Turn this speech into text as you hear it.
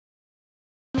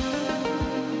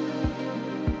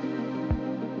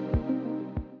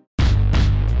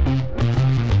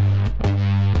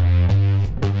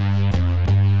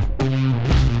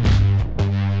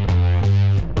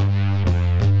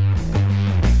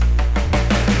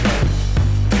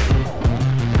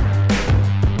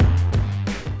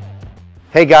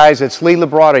Hey guys, it's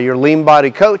Labrada, your lean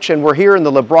body coach, and we're here in the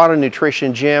Labrada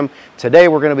Nutrition Gym. Today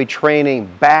we're going to be training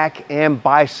back and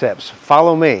biceps.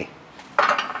 Follow me.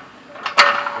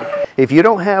 If you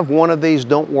don't have one of these,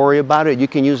 don't worry about it. You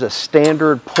can use a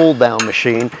standard pull down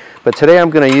machine, but today I'm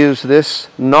going to use this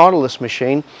Nautilus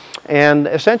machine. And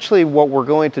essentially what we're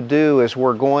going to do is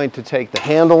we're going to take the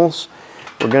handles,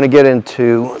 we're going to get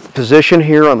into position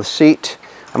here on the seat.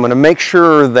 I'm going to make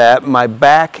sure that my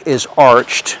back is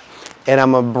arched, and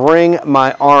I'm going to bring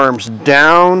my arms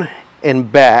down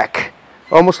and back,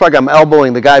 almost like I'm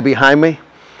elbowing the guy behind me.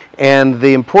 And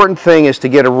the important thing is to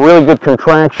get a really good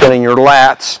contraction in your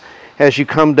lats as you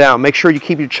come down. Make sure you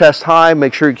keep your chest high,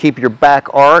 make sure you keep your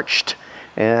back arched,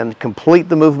 and complete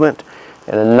the movement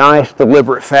in a nice,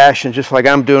 deliberate fashion, just like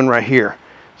I'm doing right here.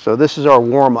 So this is our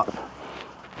warm-up.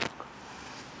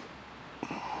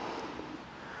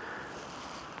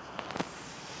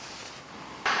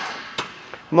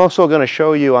 I'm also going to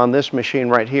show you on this machine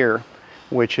right here,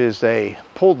 which is a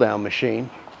pull-down machine.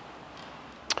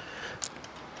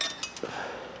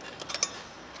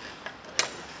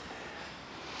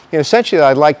 Essentially,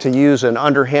 I'd like to use an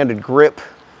underhanded grip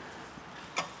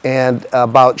and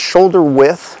about shoulder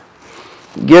width,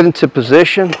 get into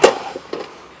position,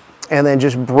 and then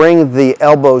just bring the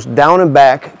elbows down and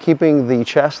back, keeping the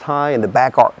chest high and the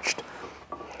back arched.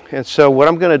 And so what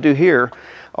I'm going to do here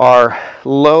are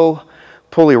low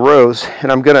pulley rows, and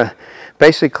I'm going to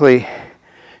basically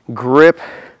grip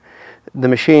the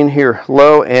machine here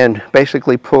low and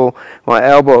basically pull my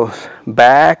elbows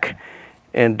back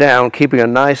and down, keeping a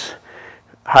nice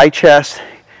high chest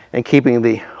and keeping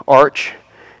the arch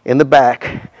in the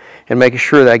back, and making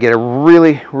sure that I get a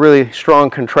really, really strong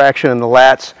contraction in the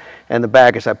lats and the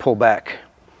back as I pull back.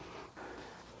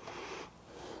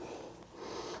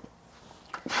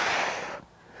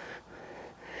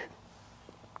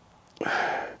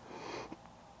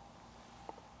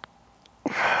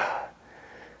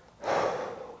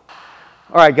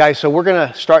 All right, guys, so we're going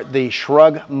to start the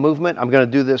shrug movement. I'm going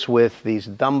to do this with these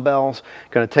dumbbells.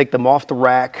 Going to take them off the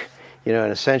rack,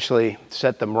 and essentially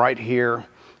set them right here,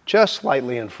 just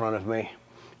slightly in front of me.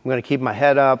 I'm going to keep my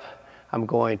head up. I'm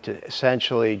going to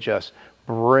essentially just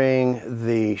bring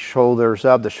the shoulders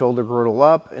up, the shoulder girdle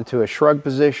up into a shrug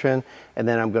position, and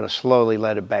then I'm going to slowly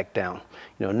let it back down.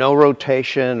 No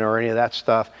rotation or any of that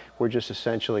stuff. We're just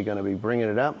essentially going to be bringing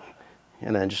it up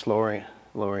and then just lowering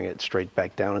it straight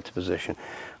back down into position.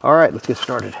 All right, let's get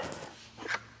started.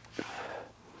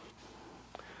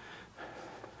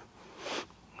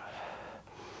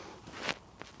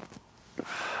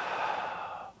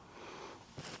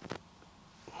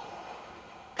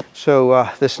 So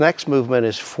this next movement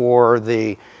is for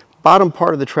the bottom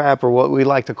part of the trap, or what we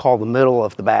like to call the middle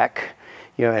of the back.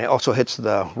 It also hits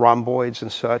the rhomboids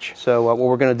and such. So what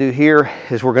we're going to do here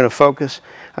is we're going to focus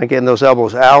on getting those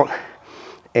elbows out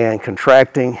and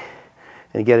contracting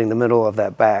and getting the middle of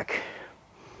that back.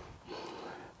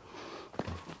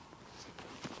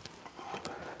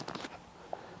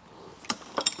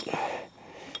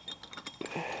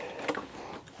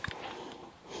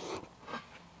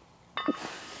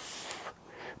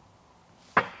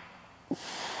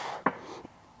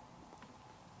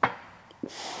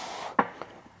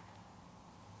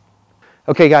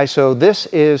 Okay guys, so this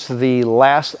is the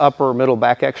last upper middle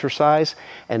back exercise,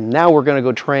 and now we're going to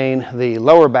go train the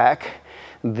lower back,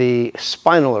 the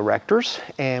spinal erectors,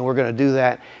 and we're going to do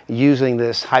that using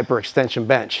this hyperextension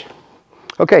bench.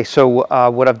 Okay, so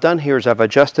what I've done here is I've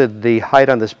adjusted the height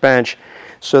on this bench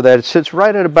so that it sits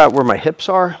right at about where my hips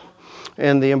are,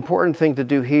 and the important thing to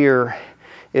do here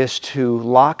is to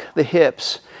lock the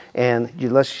hips, and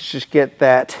let's just get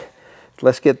that,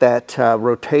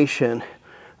 rotation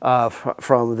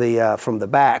from the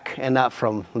back and not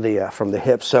from the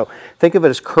hips. So think of it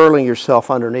as curling yourself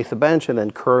underneath the bench and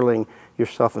then curling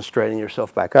yourself and straightening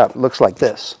yourself back up. It looks like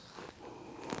this.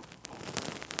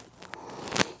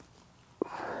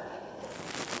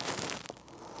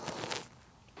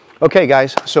 Okay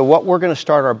guys, so what we're going to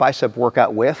start our bicep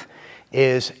workout with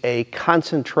is a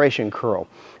concentration curl.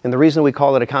 And the reason we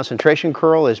call it a concentration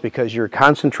curl is because you're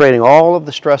concentrating all of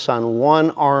the stress on one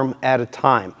arm at a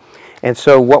time. And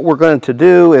so what we're going to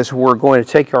do is we're going to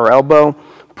take our elbow,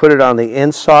 put it on the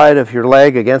inside of your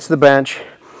leg against the bench,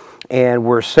 and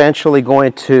we're essentially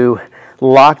going to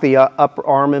lock the upper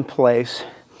arm in place,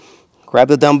 grab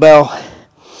the dumbbell,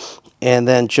 and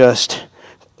then just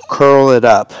curl it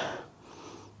up.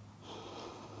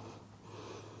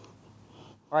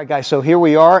 All right guys, so here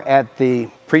we are at the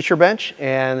preacher bench,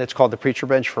 and it's called the preacher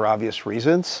bench for obvious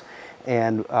reasons.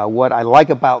 And what I like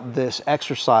about this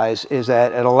exercise is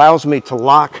that it allows me to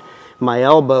lock my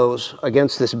elbows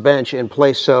against this bench in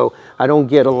place so I don't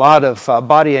get a lot of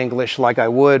body anguish like I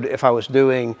would if I was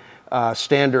doing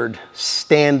standard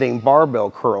standing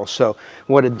barbell curl. So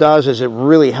what it does is it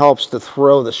really helps to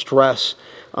throw the stress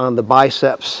on the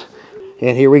biceps.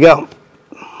 And here we go.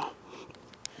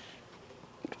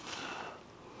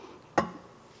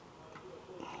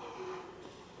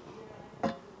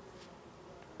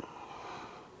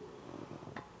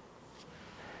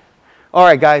 All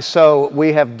right, guys, so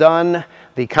we have done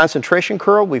the concentration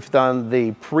curl, we've done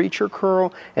the preacher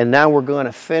curl, and now we're going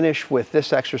to finish with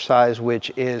this exercise, which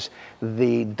is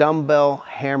the dumbbell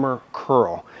hammer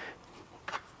curl.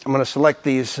 I'm going to select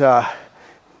these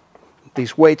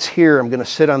weights here. I'm going to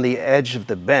sit on the edge of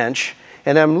the bench,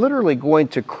 and I'm literally going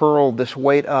to curl this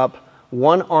weight up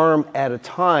one arm at a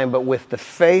time, but with the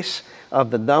face of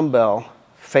the dumbbell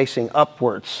facing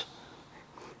upwards.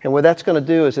 And what that's going to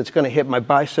do is it's going to hit my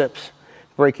biceps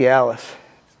brachialis.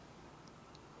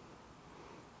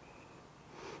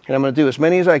 And I'm going to do as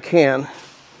many as I can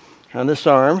on this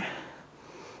arm.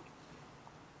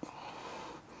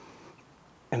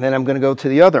 And then I'm going to go to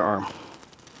the other arm.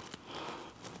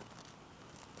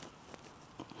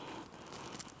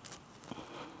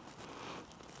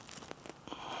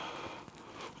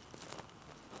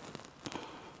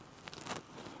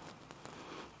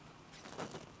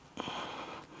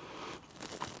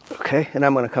 Okay, and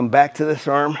I'm going to come back to this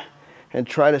arm and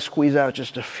try to squeeze out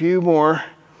just a few more.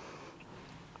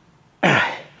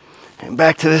 And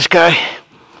back to this guy,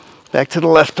 back to the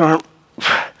left arm.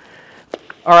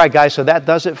 All right, guys, so that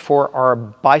does it for our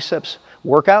biceps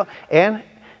workout, and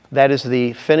that is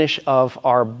the finish of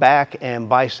our back and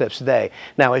biceps day.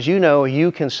 Now, as you know, you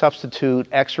can substitute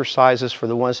exercises for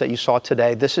the ones that you saw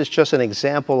today. This is just an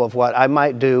example of what I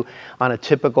might do on a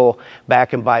typical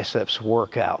back and biceps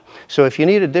workout. So if you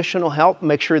need additional help,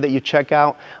 make sure that you check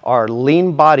out our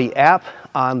Lean Body app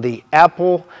on the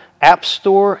Apple App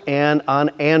Store and on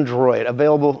Android,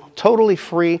 available totally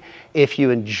free. If you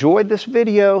enjoyed this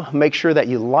video, make sure that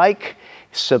you like,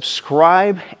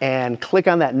 subscribe, and click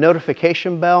on that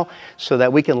notification bell so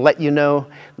that we can let you know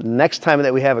next time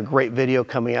that we have a great video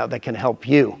coming out that can help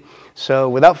you. So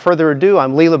without further ado,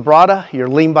 I'm Lee Labrada, your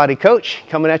Lean Body Coach,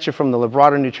 coming at you from the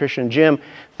Labrada Nutrition Gym.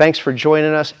 Thanks for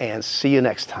joining us, and see you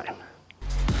next time.